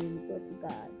 may we go to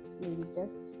God, may we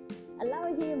just allow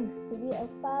him to be a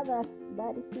father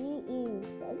that he is.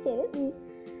 Okay,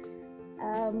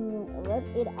 let me wrap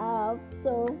it up.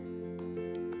 So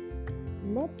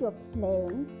let your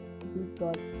plans be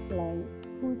God's plans.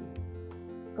 Put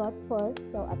God first,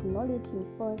 so acknowledge him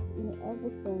first in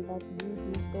everything that you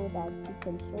do, so that he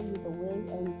can show you the way,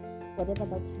 and whatever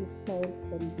that you plan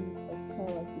can be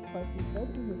prosperous, because he said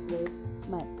in his word,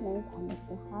 my plans are not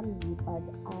to harm you, but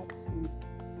are to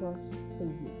prosper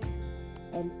you.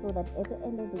 And so that at the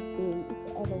end of the day, if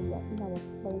ever we are in our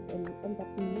plans and we end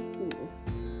up missing it,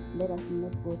 let us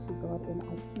not go to God and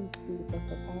accuse him, because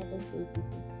the Bible says if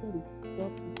we sin,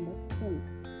 God did not sin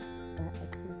by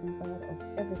accusing God of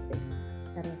everything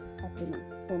that is happening.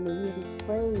 So may we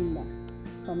refrain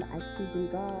from accusing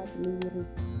God, may we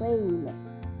refrain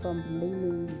from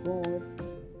blaming God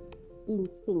in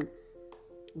things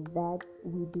that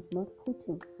we did not put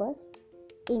him first,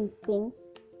 in things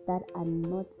that are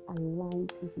not aligned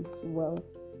to his will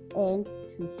and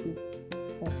to his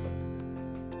purpose.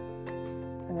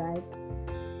 Right?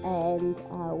 And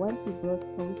once we grow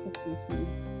closer to him,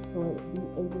 He will be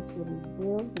able to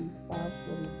reveal himself,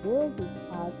 to reveal his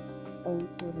heart, and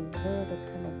to reveal the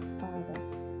kind of Father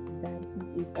that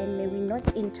he is. And may we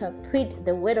not interpret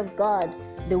the word of God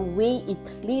the way it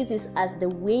pleases us, the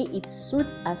way it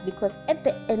suits us, because at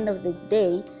the end of the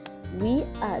day, we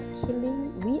are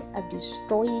killing, we are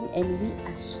destroying, and we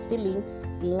are stealing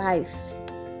life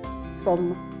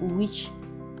from which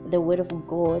the word of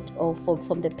God, or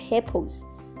from the purpose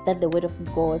that the word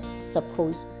of God is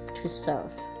supposed to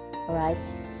serve. All right.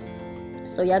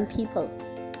 So young people,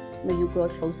 may you grow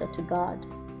closer to God,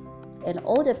 and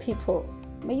older people,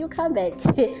 may you come back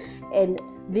and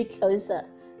be closer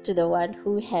to the one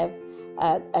who have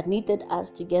knitted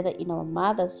us together in our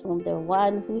mother's womb, the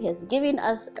one who has given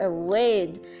us a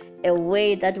word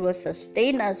that will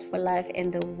sustain us for life,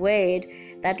 and the word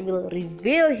that will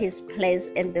reveal his place,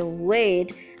 and the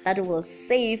word that will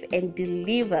save and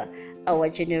deliver our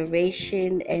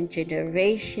generation and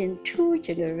generation to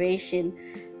generation,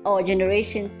 or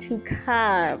generation to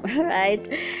come. Right?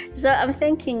 So I'm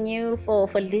thanking you for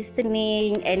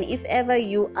listening, and if ever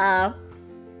you are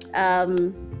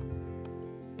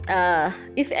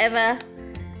if ever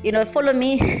follow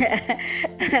me,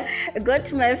 go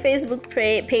to my Facebook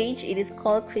page. It is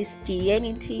called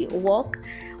Christianity Walk,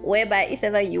 whereby if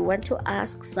ever you want to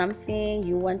ask something,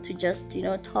 you want to just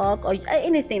talk, or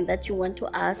anything that you want to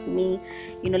ask me,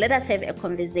 let us have a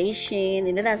conversation,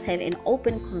 and let us have an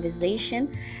open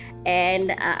conversation.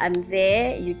 And I'm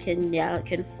there. You can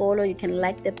follow, you can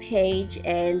like the page,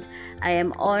 and I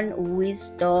am on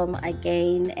Wisdom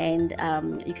again, and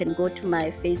you can go to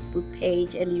my Facebook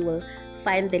page and you will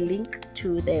find the link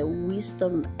to the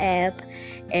Wisdom app,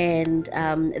 and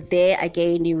there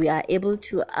again you are able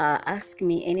to ask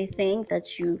me anything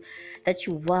that you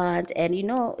want. And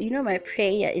my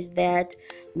prayer is that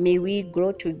may we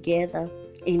grow together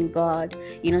in God,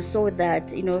 so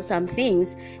that some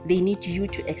things, they need you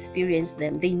to experience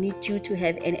them, they need you to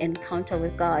have an encounter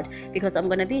with God, because I'm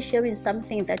going to be sharing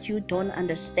something that you don't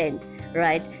understand,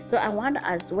 right? So I want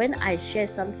us, when I share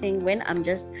something, when I'm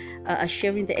just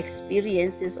sharing the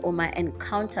experiences or my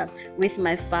encounter with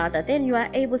my Father, then you are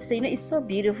able to say, it's so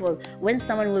beautiful when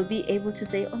someone will be able to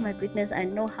say, oh my goodness, I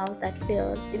know how that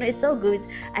feels, it's so good,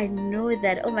 I know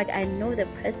that, oh my God, I know the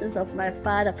presence of my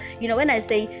Father. When I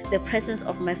say the presence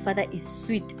of my Father is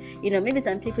sweet, maybe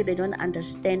some people, they don't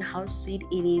understand how sweet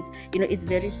it is. It's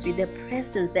very sweet. The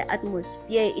presence, the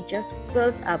atmosphere, it just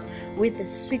fills up with a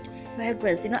sweet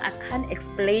fragrance. I can't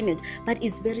explain it, but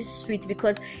it's very sweet,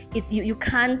 because you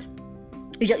can't.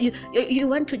 You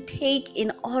want to take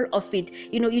in all of it.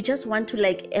 You just want to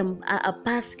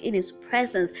bask in his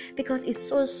presence, because it's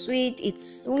so sweet, it's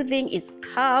soothing, it's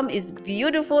calm, it's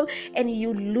beautiful, and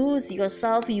you lose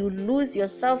yourself, you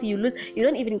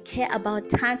don't even care about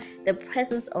time. The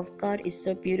presence of God is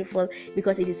so beautiful,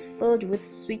 because it is filled with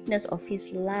sweetness of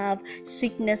his love,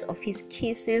 sweetness of his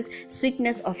kisses,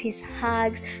 sweetness of his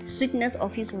hugs, sweetness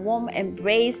of his warm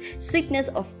embrace, sweetness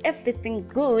of everything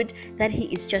good that he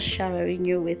is just showering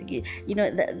you with.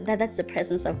 That's the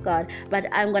presence of God. But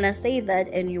I'm gonna say that,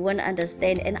 and you won't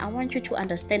understand, and I want you to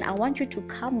understand. I want you to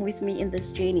come with me in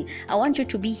this journey. I want you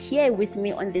to be here with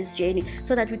me on this journey,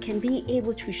 so that we can be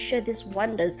able to share these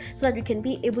wonders, so that we can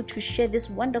be able to share these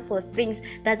wonderful things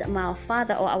that my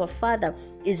Father, or our Father,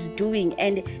 is doing,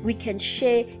 and we can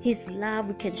share his love,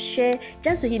 we can share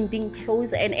just him being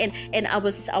close. And I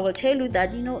will tell you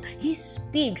that he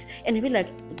speaks, and you'll be like,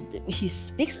 he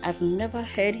speaks, I've never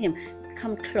heard him.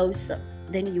 Come closer,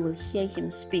 then you will hear him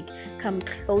speak. Come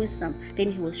closer,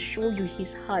 then he will show you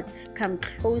his heart. Come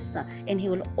closer, and he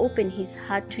will open his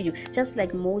heart to you, just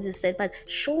like Moses said, but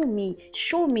show me,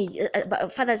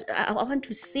 Father, I want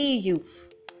to see you.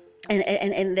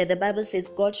 And the Bible says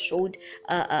God showed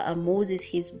Moses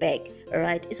his back. All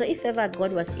right. So if ever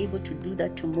God was able to do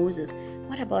that to Moses,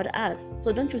 what about us?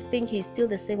 So don't you think he's still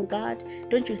the same God?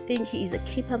 Don't you think he is a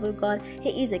capable God?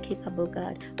 He is a capable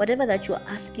God. Whatever that you're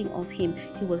asking of him,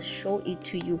 he will show it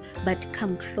to you. But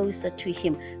come closer to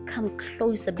him. Come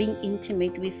closer, being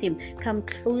intimate with him. Come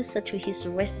closer to his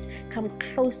rest. Come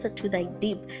closer to thy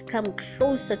deep. Come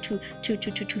closer to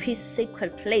his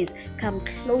sacred place. Come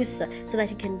closer, so that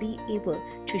he can be able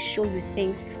to show you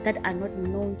things that are not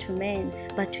known to man,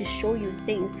 but to show you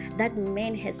things that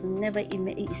man has never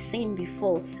seen before.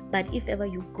 But if ever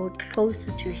you go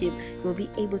closer to him, you'll be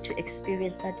able to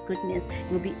experience that goodness.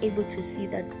 You'll be able to see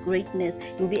that greatness.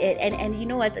 You'll be and you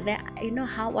know what?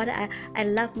 I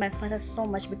love my Father so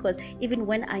much, because even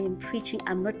when I am preaching,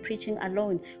 I'm not preaching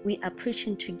alone. We are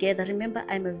preaching together. Remember,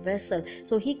 I'm a vessel,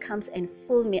 so he comes and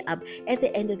fill me up. At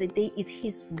the end of the day, it's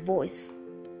his voice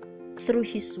through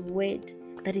his word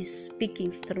that is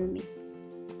speaking through me.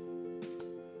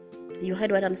 You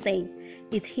heard what I'm saying?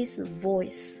 It's his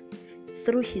voice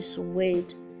through his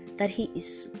word that he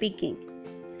is speaking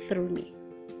through me.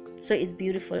 So it's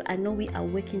beautiful. I know we are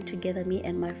working together, me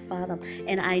and my Father,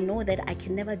 and I know that I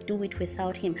can never do it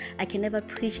without him. I can never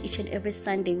preach each and every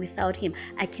Sunday without him.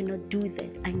 I cannot do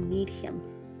that. I need him.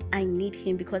 I need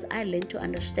him because I learned to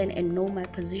understand and know my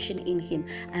position in him.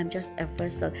 I'm just a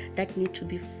vessel that needs to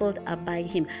be filled up by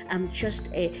him. I'm just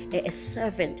a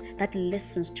servant that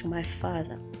listens to my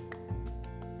Father.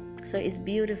 So it's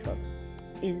beautiful.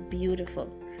 It's beautiful.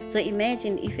 So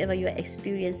imagine if ever you are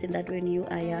experiencing that when you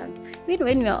are young. Even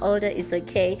when you are older, it's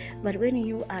okay. But when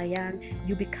you are young,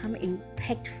 you become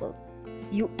impactful.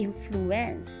 You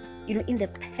influence, in the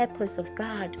purpose of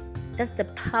God. That's the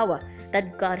power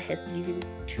that God has given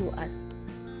to us.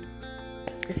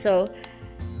 So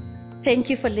thank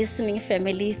you for listening,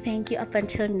 family. Thank you. Up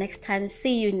until next time.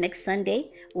 See you next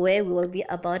Sunday, where we will be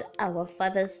about our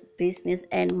Father's business.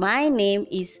 And my name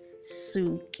is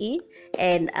Suki.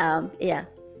 And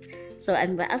so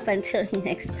up until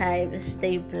next time,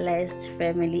 stay blessed,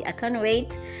 family. I can't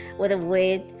wait for the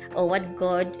word or what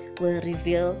God will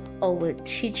reveal or will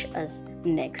teach us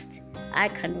next. I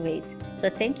can't wait. So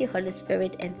thank you, Holy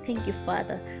Spirit, and thank you,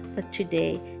 Father, for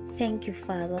today. Thank you,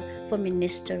 Father, for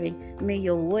ministering. May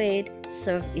your word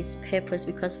serve its purpose,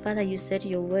 because, Father, you said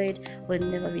your word will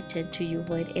never return to you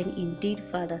void. And indeed,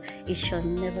 Father, it shall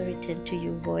never return to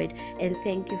you void. And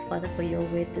thank you, Father, for your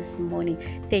word this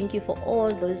morning. Thank you for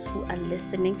all those who are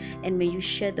listening. And may you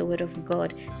share the word of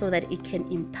God so that it can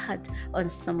impact on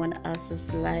someone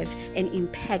else's life and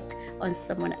impact on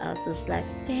someone else's life.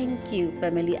 Thank you,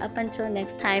 family. Up until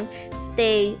next time,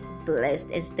 stay blessed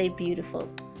and stay beautiful.